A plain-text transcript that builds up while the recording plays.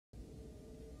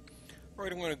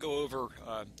Alright, I'm going to go over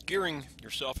gearing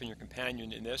yourself and your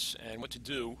companion in this and what to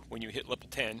do when you hit level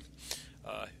 10.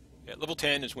 At level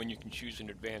 10 is when you can choose an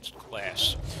advanced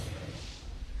class.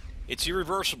 It's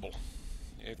irreversible.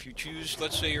 If you choose,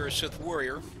 let's say you're a Sith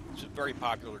Warrior, it's a very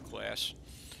popular class.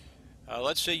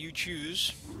 Let's say you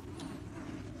choose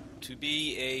to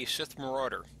be a Sith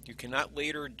Marauder. You cannot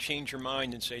later change your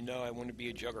mind and say, no, I want to be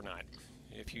a Juggernaut.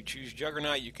 If you choose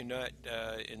Juggernaut, you cannot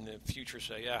in the future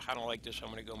say, yeah, I don't like this,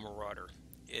 I'm going to go Marauder.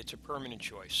 It's a permanent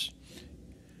choice.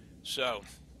 So,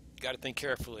 got to think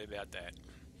carefully about that.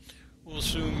 We'll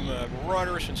assume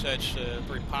Marauder, since that's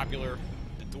very popular.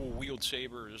 The dual-wield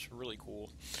saber is really cool.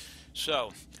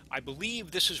 So, I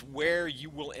believe this is where you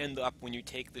will end up when you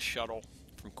take the shuttle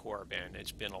from Korriban.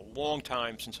 It's been a long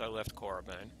time since I left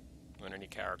Korriban on any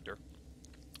character.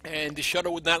 And the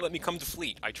shuttle would not let me come to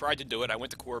Fleet. I tried to do it. I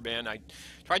went to Korriban. I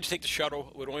tried to take the shuttle.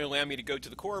 It would only allow me to go to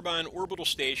the Korriban orbital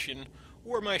station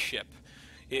or my ship.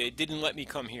 It didn't let me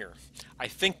come here. I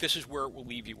think this is where it will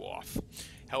leave you off.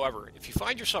 However, if you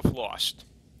find yourself lost,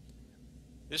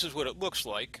 this is what it looks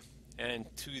like. And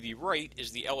to the right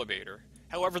is the elevator.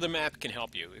 However, the map can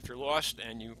help you. If you're lost,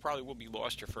 and you probably will be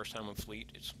lost your first time on Fleet,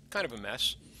 it's kind of a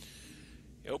mess.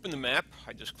 You open the map.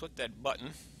 I just click that button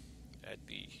at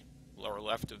the lower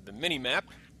left of the mini-map,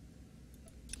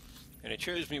 and it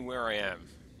shows me where I am.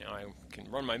 Now I can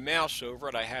run my mouse over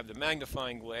it. I have the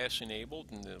magnifying glass enabled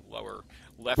in the lower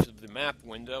left of the map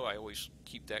window. I always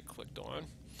keep that clicked on.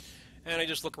 And I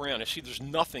just look around. I see there's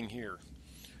nothing here.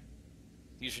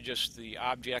 These are just the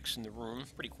objects in the room.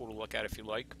 Pretty cool to look at if you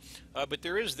like. But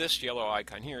there is this yellow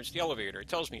icon here. It's the elevator. It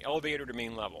tells me elevator to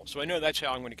main level. So I know that's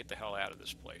how I'm going to get the hell out of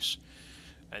this place.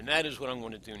 And that is what I'm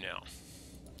going to do now.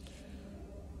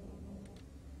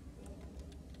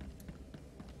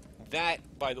 That,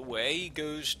 by the way,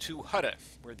 goes to Hutta,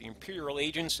 where the Imperial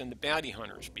agents and the bounty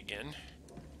hunters begin.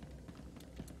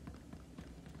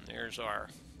 There's our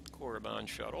Korriban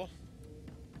shuttle.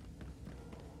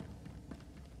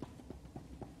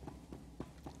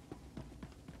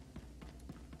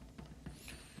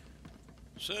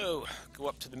 So, go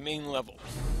up to the main level.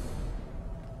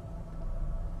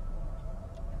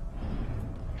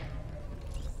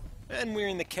 And we're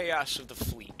in the chaos of the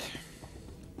Fleet.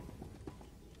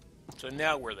 So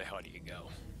now where the hell do you go?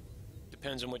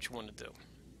 Depends on what you want to do.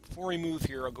 Before we move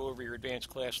here, I'll go over your advanced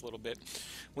class a little bit.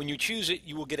 When you choose it,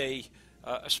 you will get a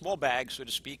small bag, so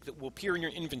to speak, that will appear in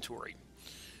your inventory.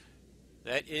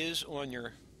 That is on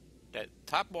that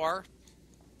top bar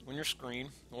on your screen.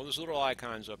 All those little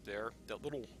icons up there. That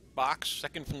little box,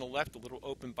 second from the left, the little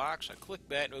open box. I click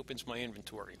that, it opens my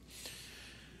inventory.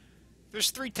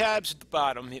 There's 3 tabs at the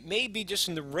bottom. It may be just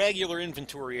in the regular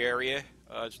inventory area.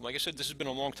 Like I said, this has been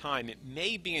a long time. It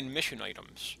may be in mission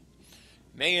items.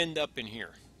 It may end up in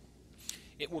here.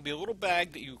 It will be a little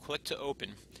bag that you click to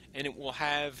open, and it will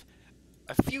have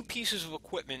a few pieces of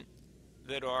equipment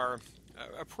that are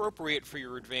appropriate for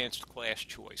your advanced class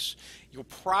choice. You'll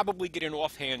probably get an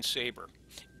offhand saber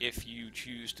if you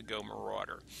choose to go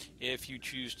Marauder. If you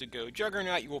choose to go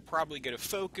Juggernaut, you will probably get a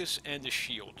focus and a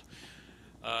shield.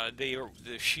 The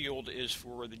shield is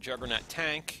for the Juggernaut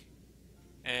tank,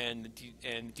 and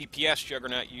the DPS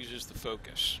Juggernaut uses the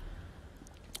focus.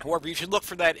 However, you should look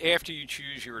for that after you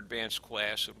choose your advanced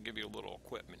class. It will give you a little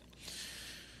equipment.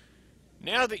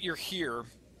 Now that you're here,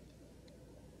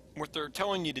 what they're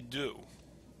telling you to do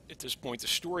at this point, the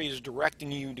story is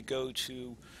directing you to go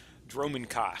to Droman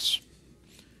Kaas.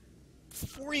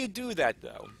 Before you do that,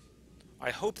 though,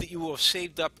 I hope that you will have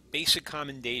saved up basic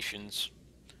commendations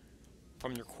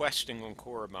from your questing on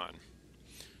Korriban.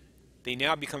 They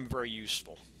now become very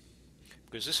useful,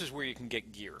 because this is where you can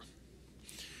get gear.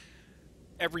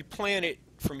 Every planet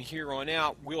from here on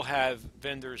out will have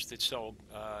vendors that sell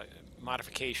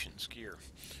modifications, gear.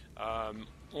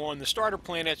 On the starter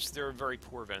planets, they're very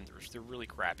poor vendors. They're really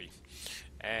crappy.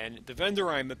 And the vendor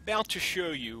I'm about to show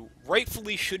you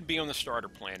rightfully should be on the starter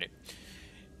planet.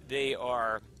 They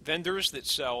are vendors that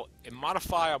sell a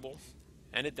modifiable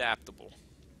and adaptable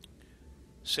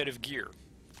set of gear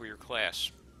for your class.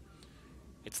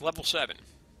 It's level 7.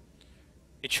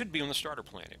 It should be on the starter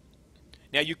planet.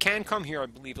 Now you can come here, I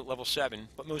believe, at level 7,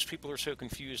 but most people are so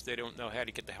confused they don't know how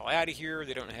to get the hell out of here,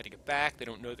 they don't know how to get back, they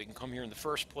don't know they can come here in the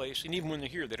first place, and even when they're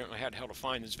here they don't know how the hell to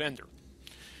find this vendor.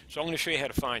 So I'm going to show you how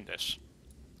to find this.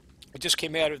 I just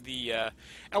came out of the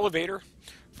elevator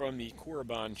from the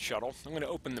Korriban shuttle. I'm going to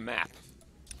open the map.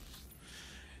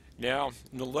 Now,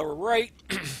 in the lower right,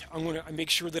 I'm going to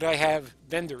make sure that I have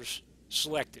vendors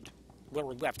selected.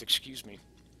 Lower left, excuse me.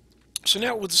 So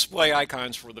now it will display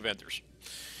icons for the vendors.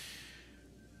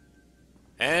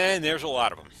 And there's a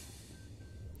lot of them.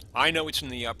 I know it's in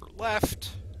the upper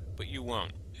left, but you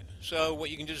won't. So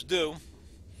what you can just do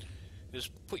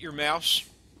is put your mouse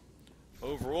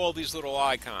over all these little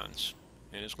icons,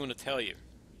 and it's going to tell you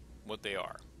what they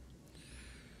are.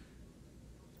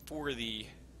 For the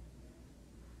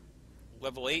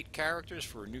level 8 characters,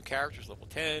 for new characters, level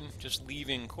 10, just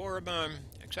leaving Korriban,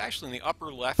 it's actually in the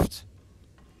upper left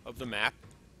of the map.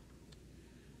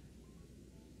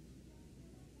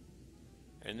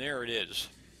 And there it is.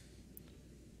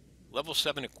 Level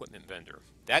 7 equipment vendor.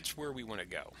 That's where we want to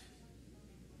go.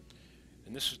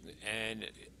 And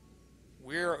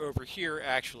we're over here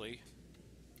actually.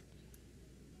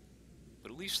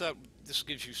 But at least this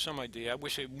gives you some idea. I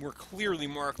wish it more clearly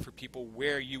marked for people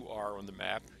where you are on the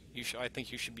map. I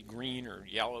think you should be green or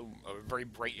yellow, or very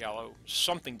bright yellow,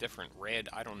 something different, red,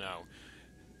 I don't know.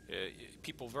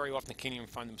 People very often can't even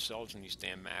find themselves in these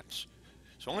damn maps.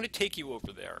 So I'm going to take you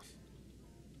over there.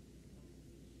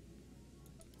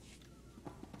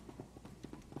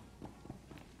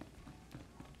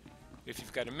 If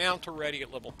you've got a mount already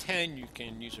at level 10, you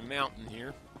can use a mount in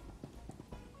here.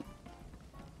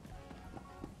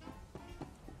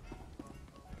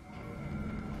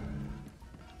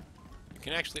 You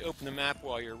can actually open the map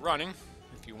while you're running,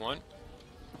 if you want.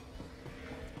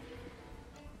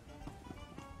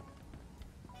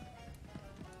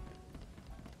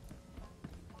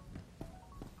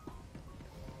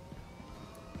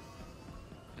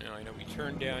 Now I know we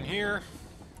turn down here.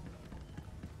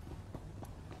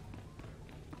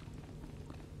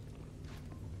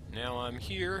 Now I'm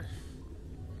here,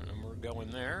 and we're going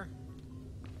there.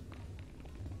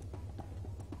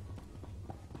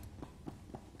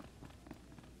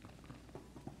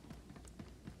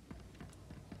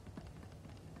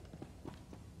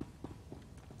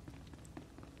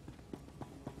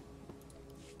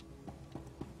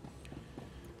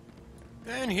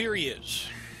 And here he is.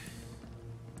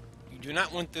 You do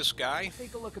not want this guy.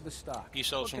 Take a look at the stock. He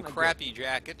sells some crappy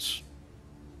jackets.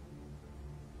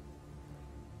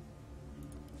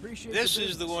 This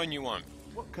is the one you want.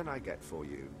 What can I get for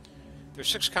you? There's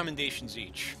 6 commendations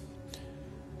each.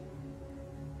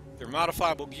 They're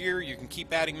modifiable gear. You can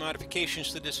keep adding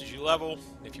modifications to this as you level.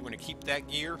 If you want to keep that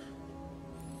gear,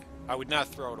 I would not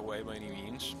throw it away by any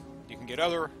means. You can get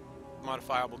other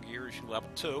modifiable gear as you level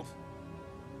too.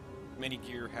 Many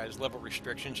gear has level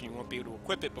restrictions and you won't be able to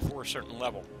equip it before a certain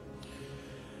level.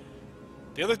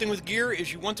 The other thing with gear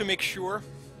is you want to make sure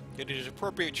that it is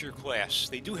appropriate to your class.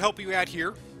 They do help you out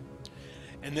here,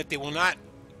 and that they will not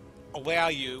allow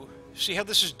you... See how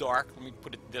this is dark? Let me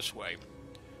put it this way.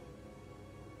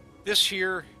 This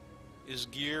here is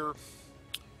gear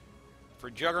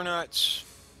for juggernauts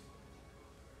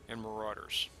and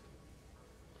marauders.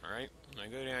 Alright, and I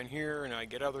go down here and I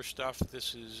get other stuff.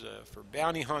 This is for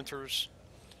bounty hunters.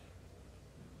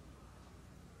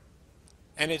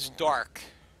 And it's dark.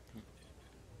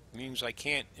 It means I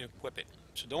can't equip it.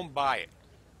 So don't buy it.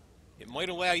 It might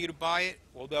allow you to buy it,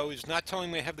 although it's not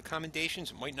telling me I have the commendations.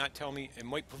 It might not tell me, it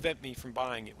might prevent me from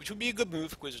buying it, which would be a good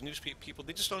move because news people,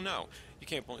 they just don't know. You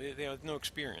can't, they have no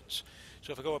experience.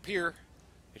 So if I go up here,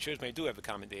 it shows me I do have the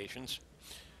commendations,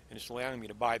 and it's allowing me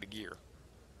to buy the gear.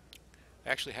 I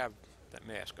actually have that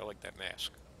mask. I like that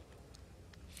mask.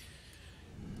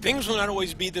 Things will not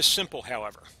always be this simple,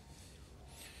 however.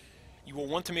 You will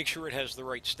want to make sure it has the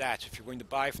right stats. If you're going to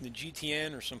buy from the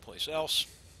GTN or someplace else,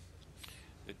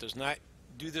 it does not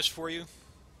do this for you,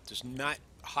 does not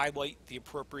highlight the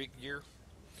appropriate gear.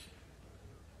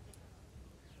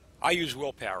 I use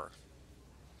willpower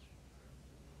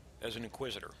as an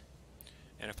Inquisitor.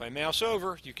 And if I mouse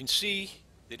over, you can see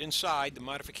that inside the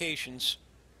modifications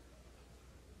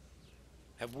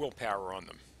have willpower on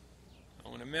them.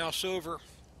 I'm going to mouse over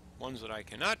ones that I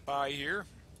cannot buy here,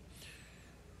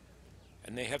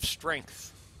 and they have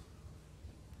strength.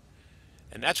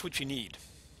 And that's what you need.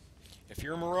 If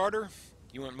you're a marauder,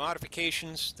 you want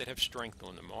modifications that have strength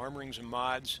on them. Armorings and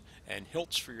mods and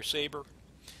hilts for your saber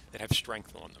that have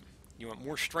strength on them. You want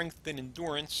more strength than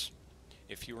endurance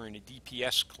if you were in a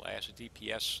DPS class, a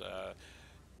DPS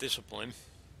discipline.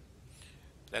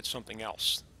 That's something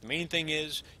else. The main thing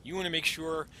is you want to make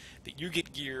sure that you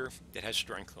get gear that has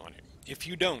strength on it. If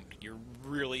you don't, you're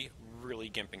really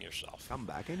gimping yourself. Come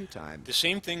back anytime. The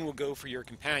same thing will go for your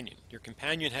companion. Your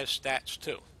companion has stats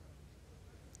too.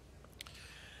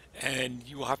 And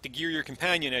you will have to gear your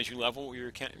companion as you level, or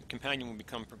your companion will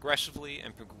become progressively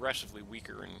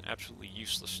weaker and absolutely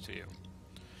useless to you.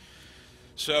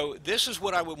 So this is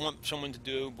what I would want someone to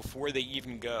do before they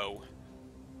even go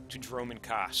to Drome and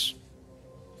Kaas.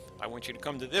 I want you to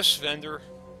come to this vendor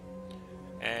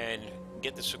and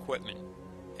get this equipment.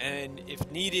 And if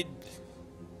needed,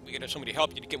 we can have somebody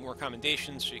help you to get more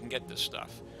commendations so you can get this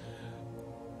stuff.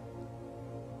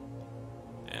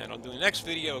 And I'll do the next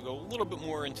video, I'll go a little bit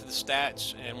more into the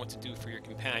stats and what to do for your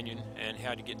companion and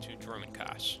how to get to German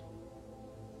Kass.